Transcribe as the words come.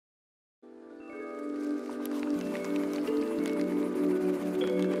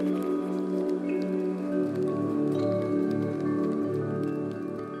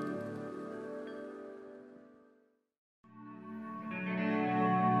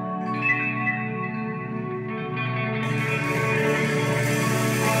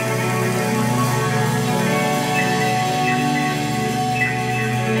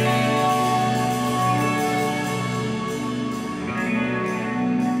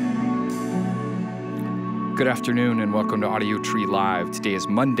Good afternoon and welcome to Audiotree Live. Today is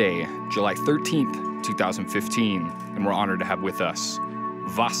Monday, July 13th, 2015, and we're honored to have with us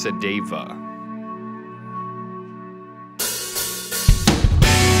Vasudeva.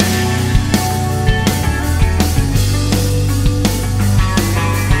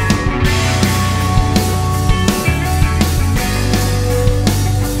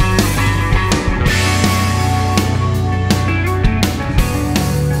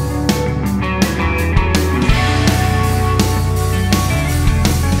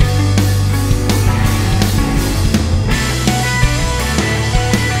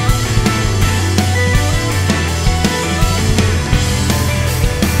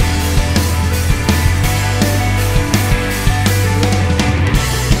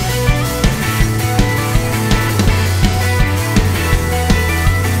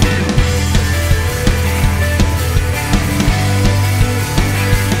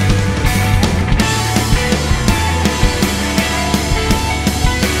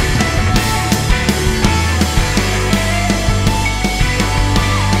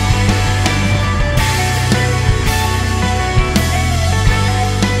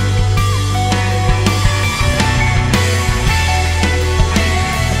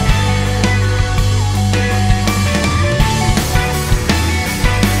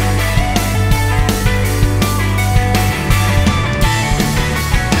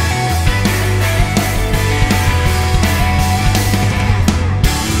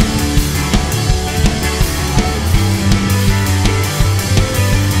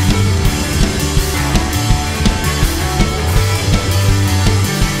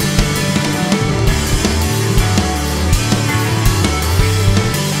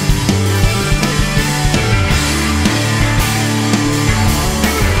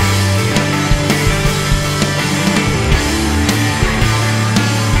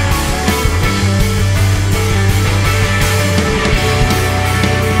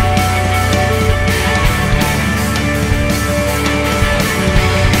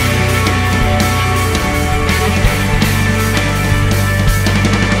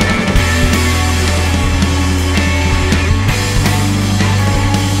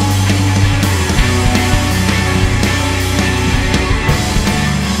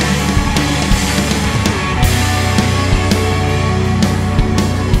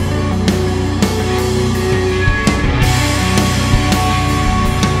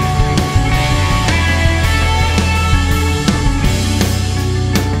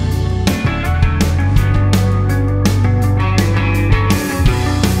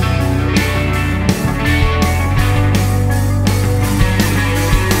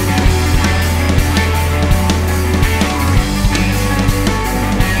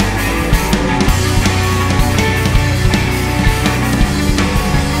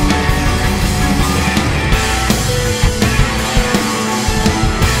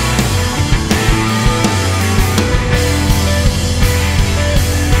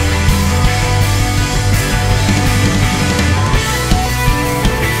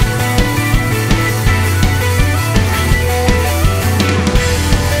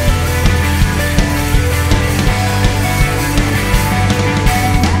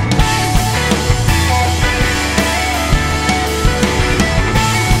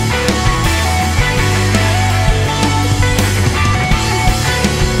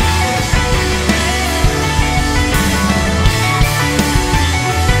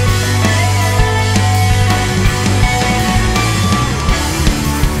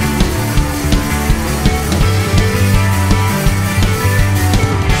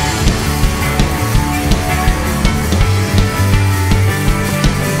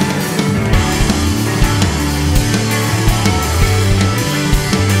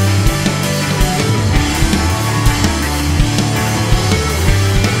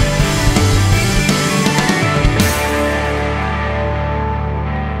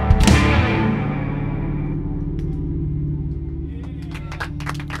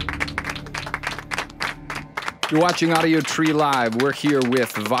 You're watching Audiotree Live. We're here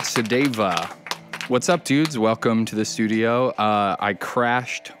with Vasudeva. What's up, dudes? Welcome to the studio. I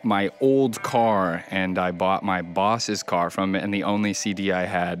crashed my old car and I bought my boss's car from it, and the only CD I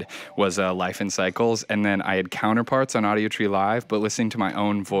had was Life in Cycles, and then I had counterparts on Audiotree Live, but listening to my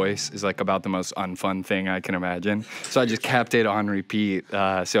own voice is like about the most unfun thing I can imagine. So I just kept it on repeat.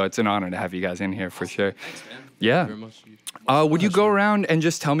 So it's an honor to have you guys in here for sure. Thanks, man. Yeah. Thank you very much. Would you go around and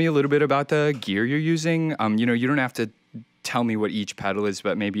just tell me a little bit about the gear you're using? You know, you don't have to tell me what each pedal is,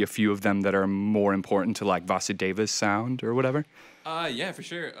 but maybe a few of them that are more important to like Vasudeva's sound or whatever? Yeah, for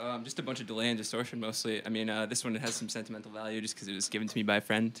sure. Just a bunch of delay and distortion mostly. I mean, this one has some sentimental value just because it was given to me by a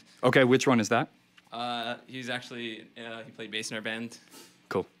friend. Okay, which one is that? He's actually he played bass in our band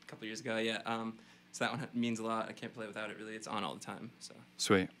Cool. a couple years ago. Yeah. So that one means a lot. I can't play without it. Really, it's on all the time. So.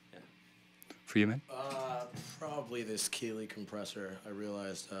 Sweet. Yeah. For you, man? Probably this Keeley compressor. I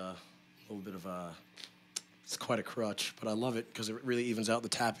realized a little bit of it's quite a crutch, but I love it because it really evens out the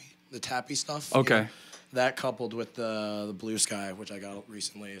tappy stuff. Okay. You know? That coupled with the Blue Sky, which I got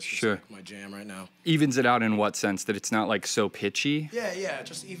recently, is just like my jam right now. Evens it out in what sense? That it's not like so pitchy? Yeah, it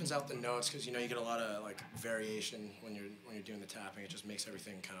just evens out the notes because you get a lot of like variation when you're doing the tapping. It just makes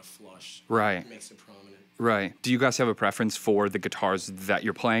everything kind of flush. Right. It makes it prominent. Right. Do you guys have a preference for the guitars that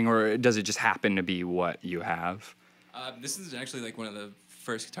you're playing, or does it just happen to be what you have? This is actually like one of the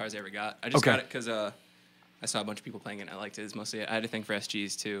first guitars I ever got. I just got it because I saw a bunch of people playing it and I liked it. It's mostly I had a thing for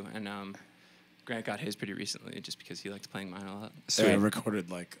SGs too, and Grant got his pretty recently just because he liked playing mine a lot. Sweet. Yeah, I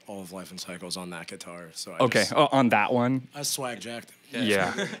recorded like all of Life and Cycles on that guitar. So on that one? I swag jacked him.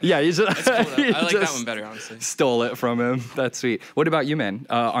 Yeah. You just, That's cool, I like that one better, honestly. Stole it from him. That's sweet. What about you, man?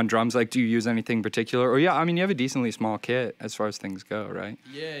 On drums, like, do you use anything particular? Or yeah, I mean, you have a decently small kit as far as things go, right?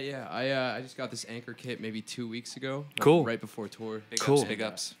 Yeah. I just got this Anchor kit maybe 2 weeks ago. Cool. Right before tour. Big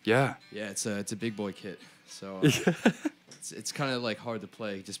ups. Yeah. Yeah, it's a big boy kit. So it's kind of like hard to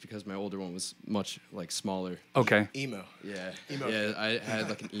play just because my older one was much like smaller. Okay. Emo. Yeah. Emo Yeah, kit. I had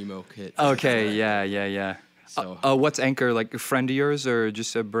like an emo kit. Okay. Yeah. So What's Anchor, like a friend of yours, or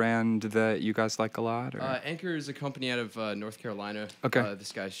just a brand that you guys like a lot? Or? Anchor is a company out of North Carolina. Okay.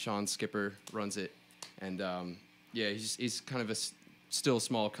 This guy Sean Skipper runs it, and he's kind of still a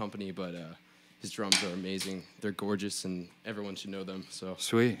small company, but his drums are amazing. They're gorgeous, and everyone should know them. So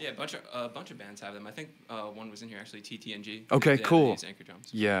Sweet. Yeah, a bunch of bands have them. I think one was in here actually, TTNG. Okay, cool. They use Anchor drums.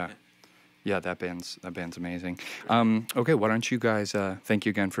 Yeah, that band's amazing. Okay, why don't you guys? Thank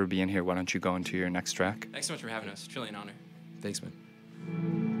you again for being here. Why don't you go into your next track? Thanks so much for having us. Truly an honor. thanks, man.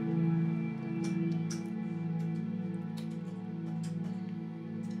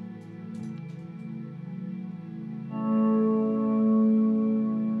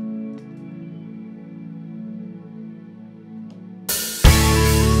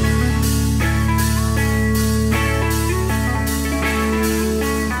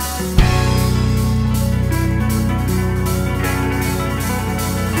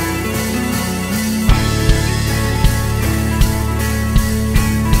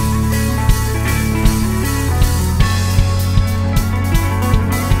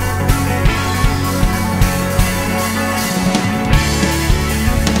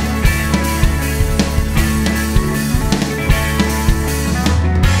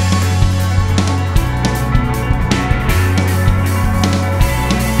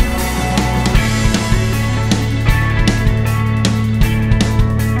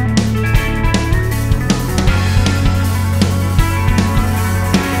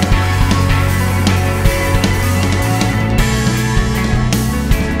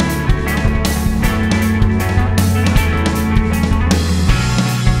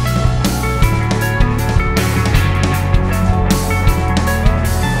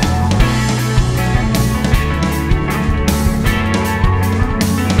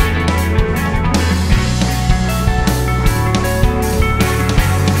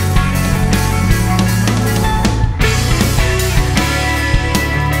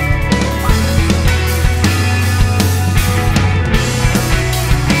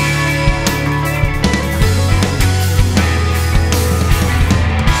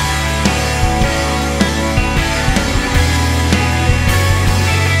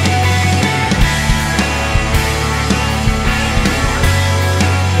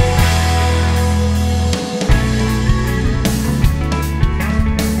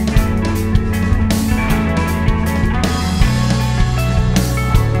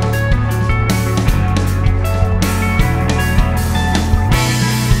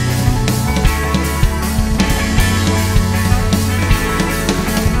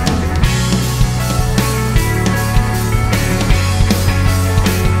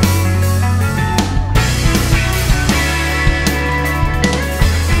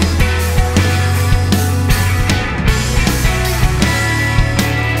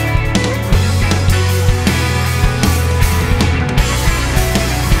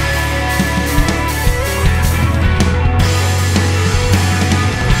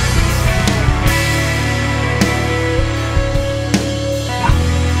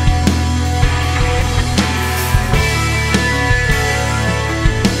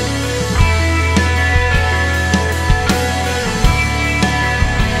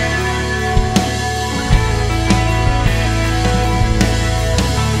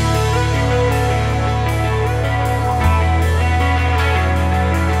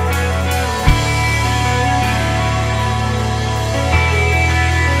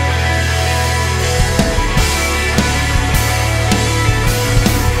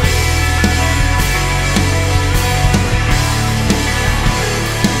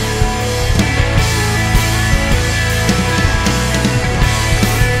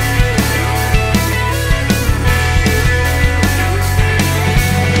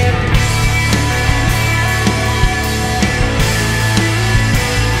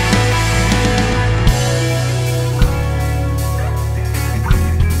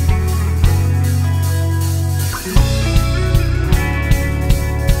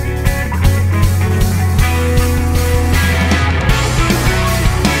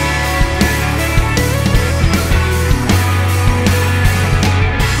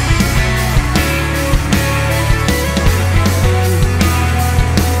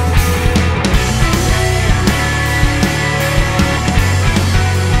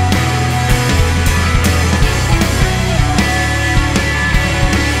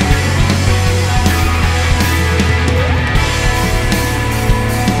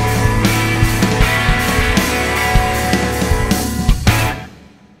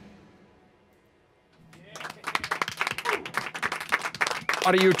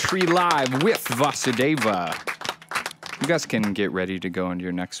 Audiotree Live with Vasudeva. You guys can get ready to go into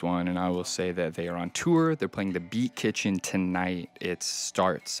your next one, and I will say that they are on tour. They're playing the Beat Kitchen tonight. It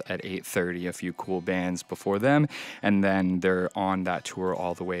starts at 8:30, a few cool bands before them, and then they're on that tour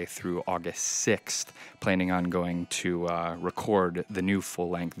all the way through August 6th, planning on going to record the new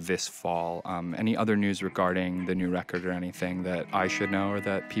full-length this fall. Any other news regarding the new record or anything that I should know or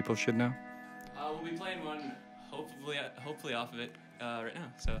that people should know? We'll be playing one, hopefully off of it right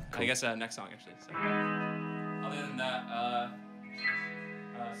now. So Cool. I guess next song actually. So other than that,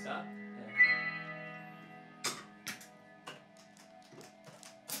 stop.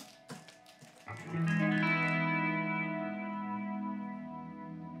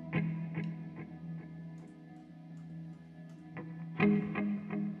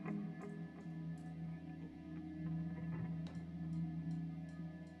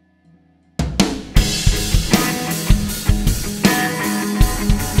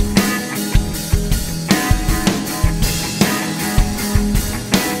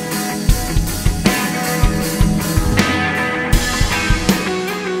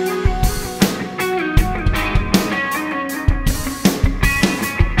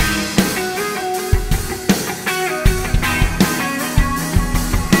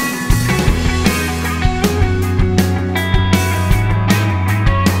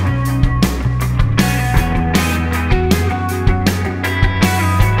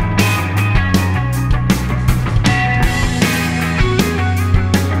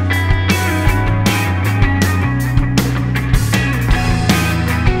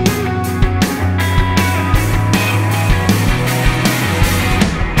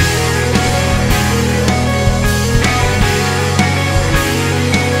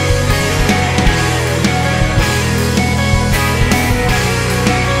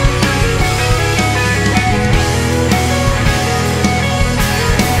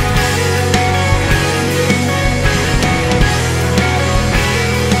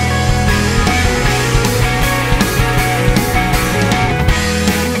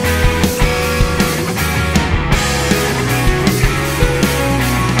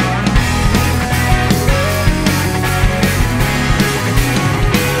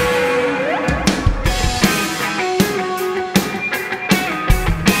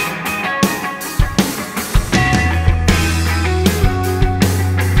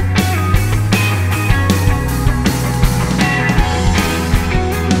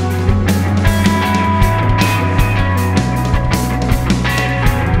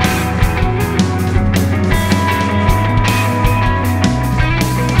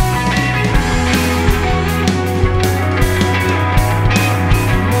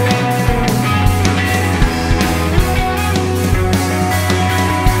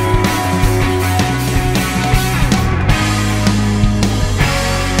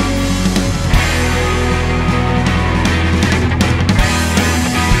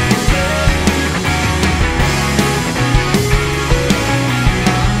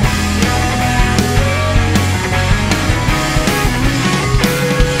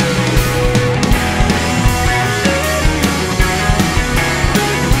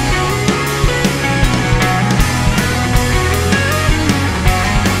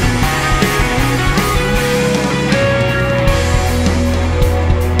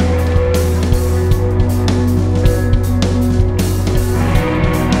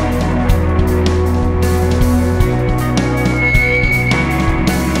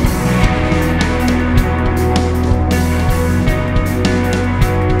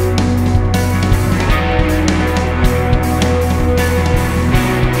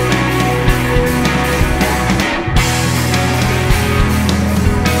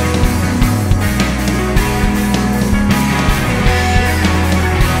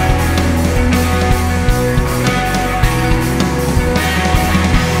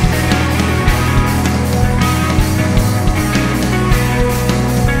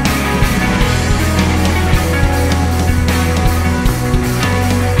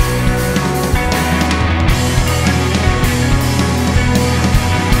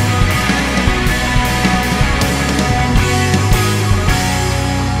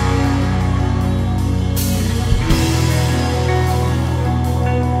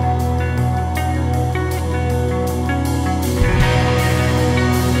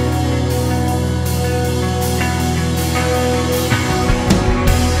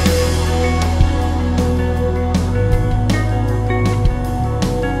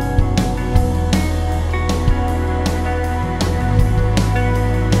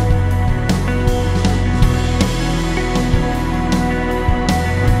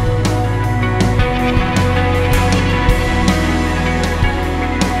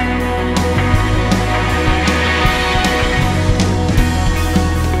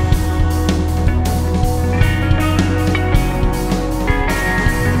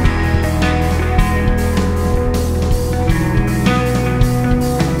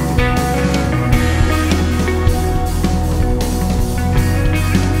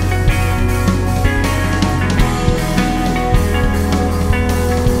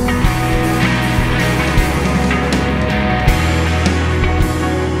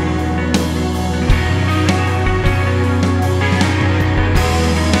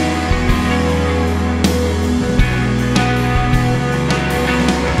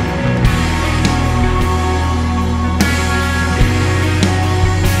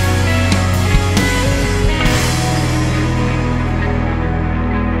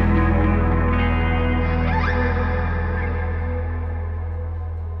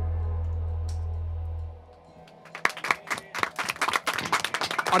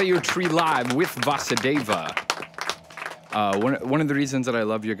 Audiotree Live with Vasudeva. One of the reasons that I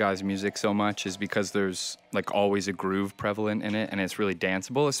love your guys' music so much is because there's like always a groove prevalent in it, and it's really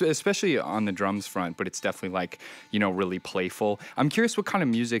danceable, especially on the drums front, but it's definitely like, you know, really playful. I'm curious what kind of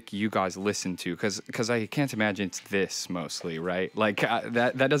music you guys listen to, because I can't imagine it's this mostly, right? Like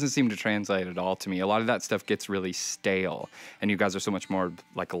that doesn't seem to translate at all to me. A lot of that stuff gets really stale, and you guys are so much more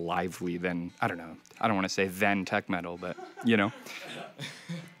like lively than, I don't know, I don't want to say than tech metal, but you know.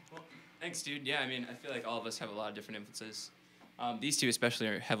 Thanks, dude. Yeah, I mean, I feel like all of us have a lot of different influences. These two especially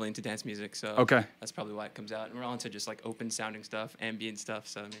are heavily into dance music, so okay, that's probably why it comes out. And we're all into just like open sounding stuff, ambient stuff.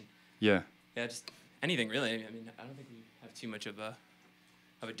 So I mean, yeah, just anything really. I mean, I don't think we have too much of a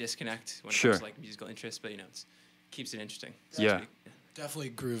disconnect when it sure. comes to like musical interests, but you know, it keeps it interesting. Yeah. Definitely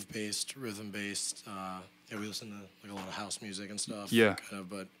groove based, rhythm based. Yeah, we listen to like a lot of house music and stuff. Yeah. Kind of,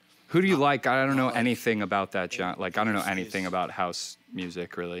 but who do you like? I don't know like anything about that, John. Like, I don't know anything about house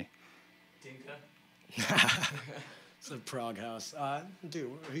music, really. Dinka. It's a prog house.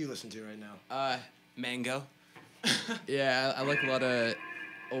 Dude, who you listen to right now? Mango. Yeah, I like a lot of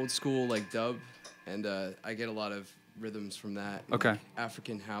old school like dub, and I get a lot of rhythms from that. Okay. Like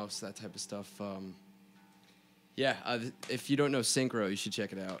African house, that type of stuff. Yeah, if you don't know Synchro, you should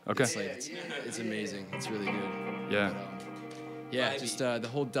check it out. Okay. It's, like, it's amazing. It's really good. Yeah. But, yeah, just the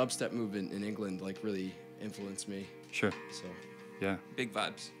whole dubstep movement in England like really influenced me. Sure. So. Yeah. Big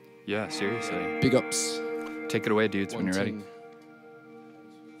vibes. Yeah, seriously. Big ups. Take it away, dudes, when you're ready.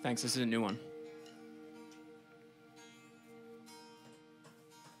 Thanks. This is a new one.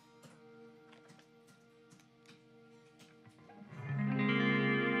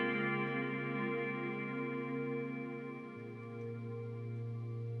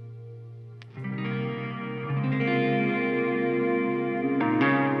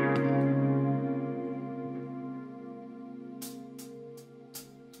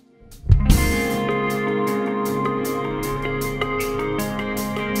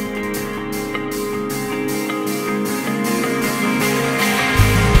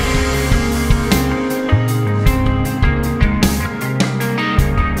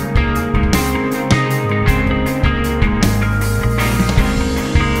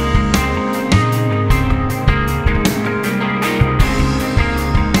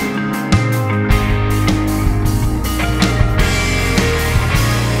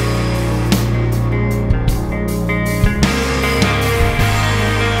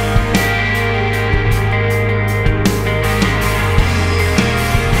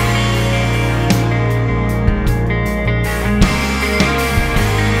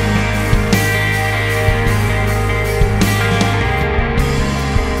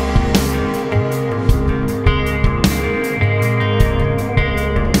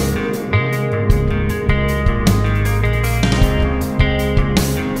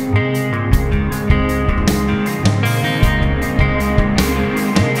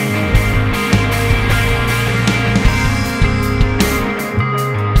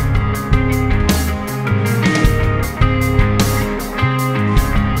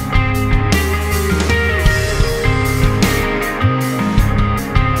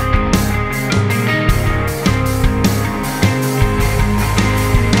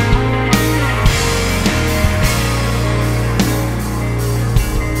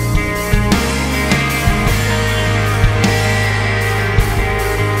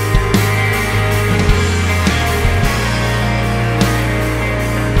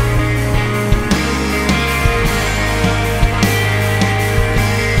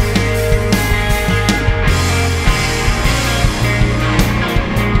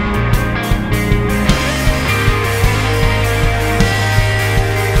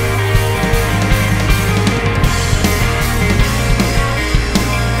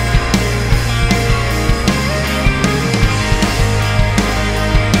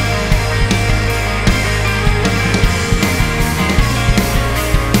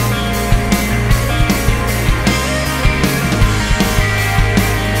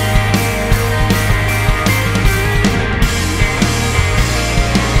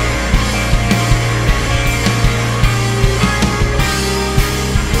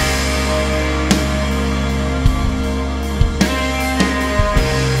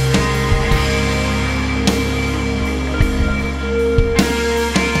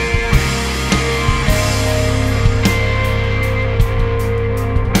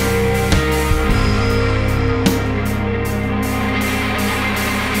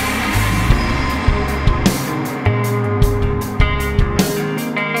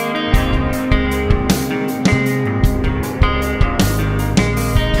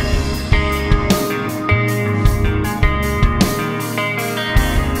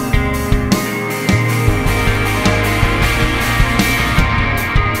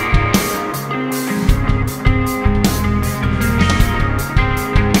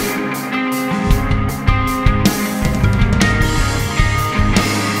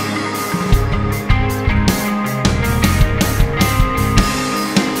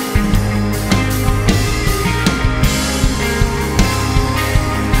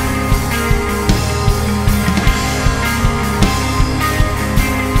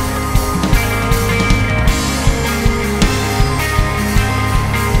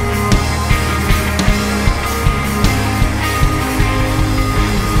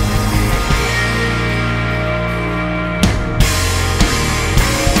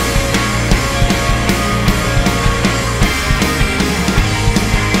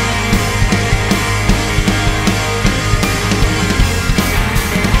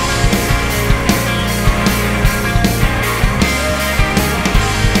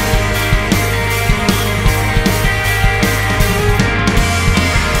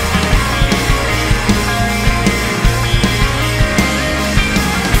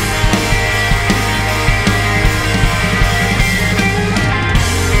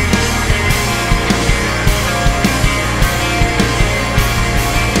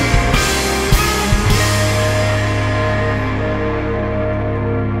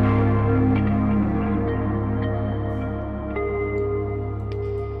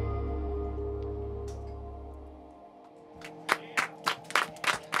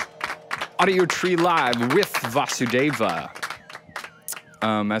 Audiotree Live with Vasudeva.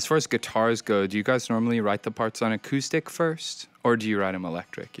 As far as guitars go, do you guys normally write the parts on acoustic first, or do you write them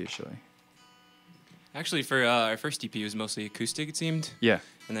electric usually? Actually, for our first EP, it was mostly acoustic, it seemed. Yeah.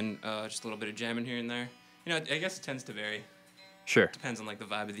 And then just a little bit of jamming here and there. You know, I guess it tends to vary. Sure. Depends on like the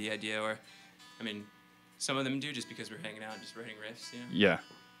vibe of the idea, or, I mean, some of them do just because we're hanging out and just writing riffs, you know? Yeah.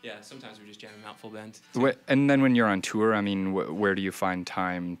 Yeah, sometimes we just jam them out full band. And then when you're on tour, I mean, where do you find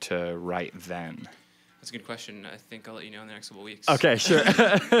time to write then? That's a good question. I think I'll let you know in the next couple of weeks. Okay, sure.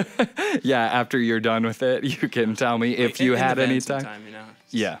 Yeah, after you're done with it, you can tell me if you had any time. You know?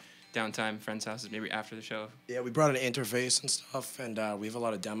 Yeah. Downtime, friends' houses, maybe after the show. Yeah, we brought an interface and stuff, and we have a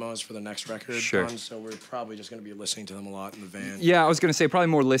lot of demos for the next record. Sure. So we're probably just going to be listening to them a lot in the van. Yeah, I was going to say probably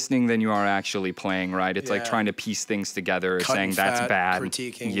more listening than you are actually playing, right? It's like Yeah. trying to piece things together, Cutting saying that's fat, bad.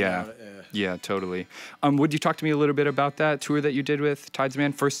 critiquing. Yeah. about it, Yeah, totally. Would you talk to me a little bit about that tour that you did with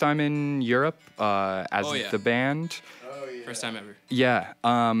Tidesman? First time in Europe as Oh, yeah. the band? Oh, yeah. First time ever. Yeah.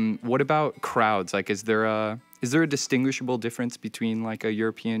 What about crowds? Like, is there a distinguishable difference between like a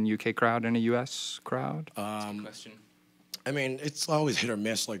European UK crowd and a US crowd? Good question. I mean, it's always hit or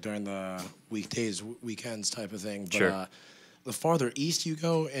miss, like during the weekdays, weekends type of thing. But Sure. The farther east you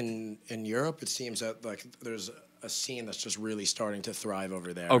go in Europe, it seems that like there's a scene that's just really starting to thrive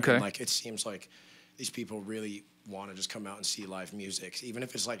over there. Okay. And, like it seems like these people really want to just come out and see live music, even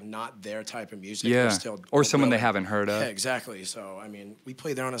if it's like not their type of music. Yeah. They're still Or someone they willing. haven't heard of. Yeah, exactly. So I mean, we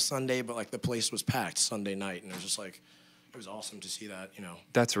played there on a Sunday, but like the place was packed Sunday night, and it was just like it was awesome to see that. You know.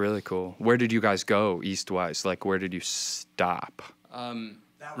 That's really cool. Where did you guys go east-wise? Like, where did you stop?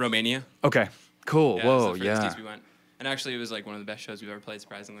 Romania. Okay. Cool. Yeah, it was Whoa. the furthest Yeah. east we went. And actually, it was like one of the best shows we've ever played,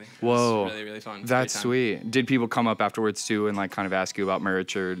 surprisingly. It Whoa. was really, really fun. That's Great time. sweet. Did people come up afterwards too and like kind of ask you about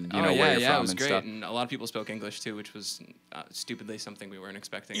merch or you know yeah, where you're yeah, from it was and great. stuff? And a lot of people spoke English too, which was stupidly something we weren't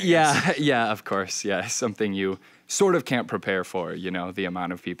expecting. I Yeah, guess. yeah, of course. Yeah, something you sort of can't prepare for, you know, the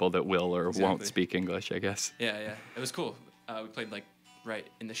amount of people that will or won't Exactly. speak English, I guess. Yeah, yeah. It was cool. We played like right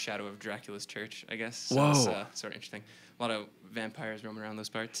in the shadow of Dracula's church, I guess. So Whoa. It's sort of interesting. A lot of vampires roaming around those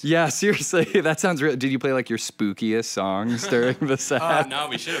parts. Yeah, seriously, that sounds real. Did you play like your spookiest songs during the set? No,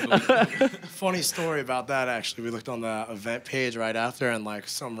 we should have. Funny story about that, actually. We looked on the event page right after, and like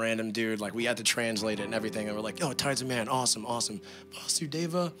some random dude, like we had to translate it and everything, and we're like, "Yo, Tides of Man, awesome, awesome."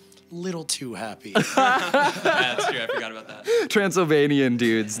 Vasudeva, little too happy. Yeah, that's true. I forgot about that. Transylvanian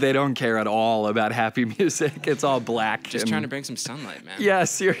dudes, they don't care at all about happy music. It's all black. Just and- trying to bring some sunlight, man. Yeah,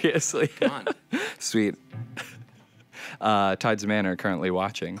 seriously. Come on. Sweet. Tides of Man are currently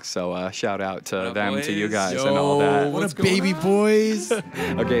watching, so shout out to up, them, to you boys? guys, and all that. What a baby boys.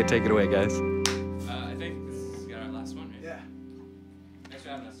 Okay, take it away, guys. I think this is our last one, right? Yeah. Thanks for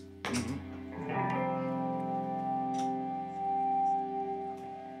having us.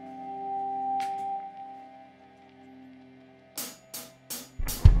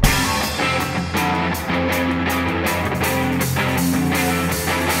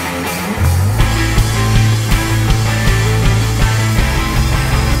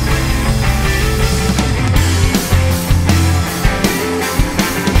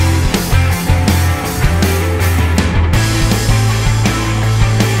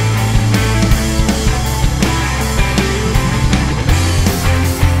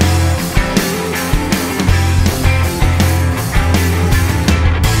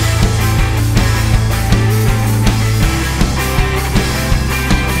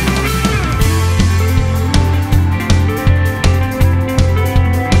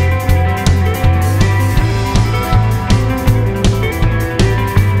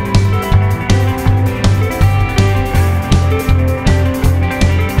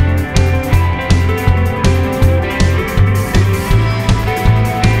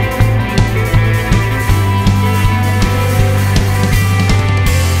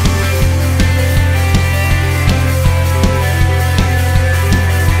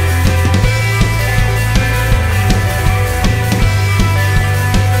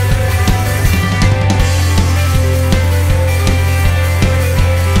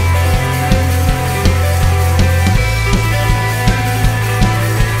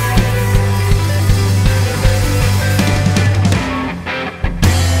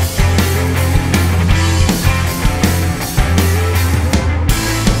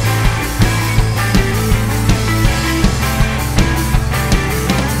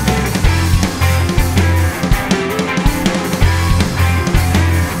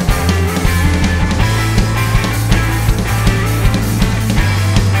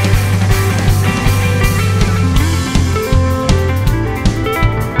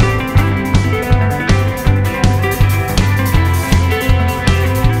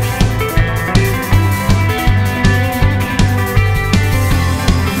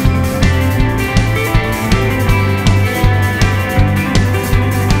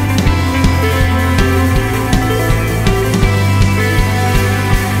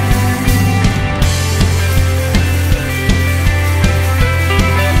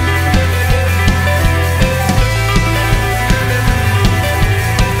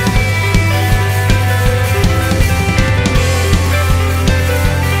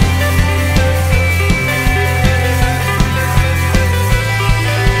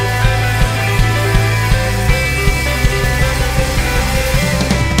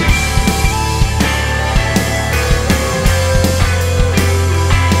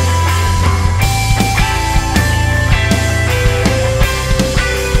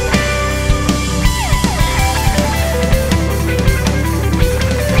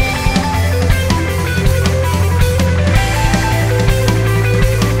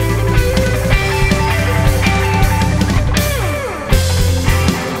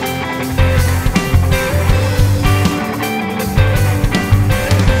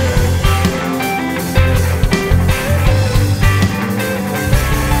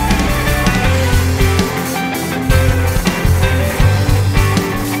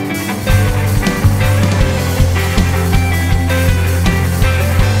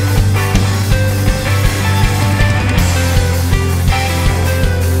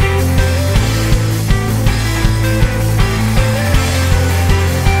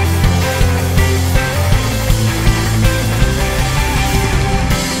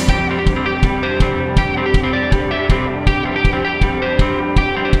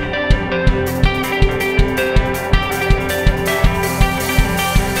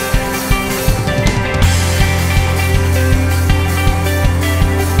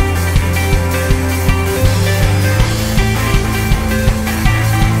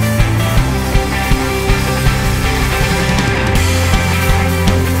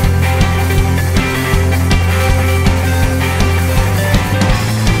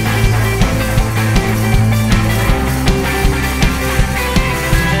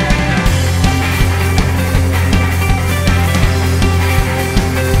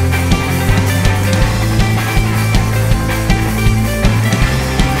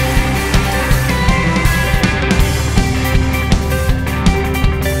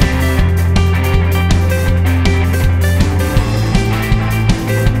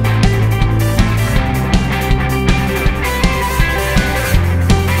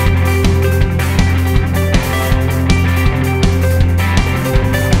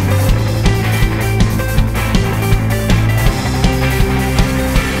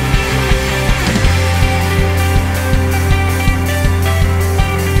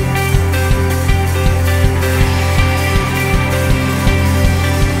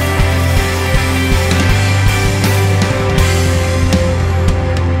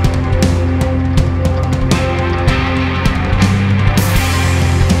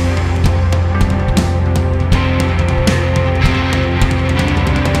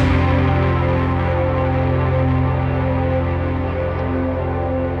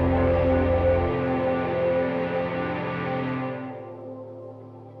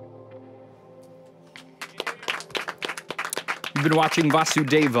 You've been watching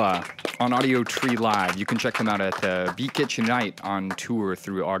Vasudeva on Audiotree Live. You can check them out at Beat Kitchen Night on tour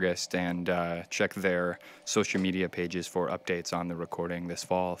through August, and check their social media pages for updates on the recording this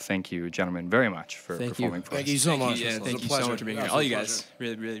fall. Thank you, gentlemen, very much for performing for us. Thank you so much. Yeah, thank you so much for being here. All you guys,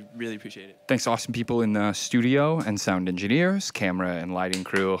 really appreciate it. Thanks to awesome people in the studio and sound engineers, camera and lighting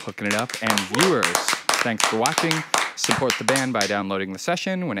crew hooking it up, and viewers. Thanks for watching. Support the band by downloading the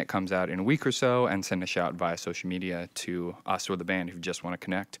session when it comes out in a week or so, and send a shout via social media to us or the band if you just want to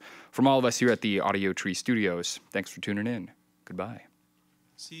connect. From all of us here at the Audiotree Studios, thanks for tuning in. Goodbye.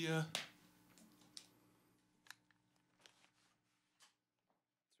 See ya.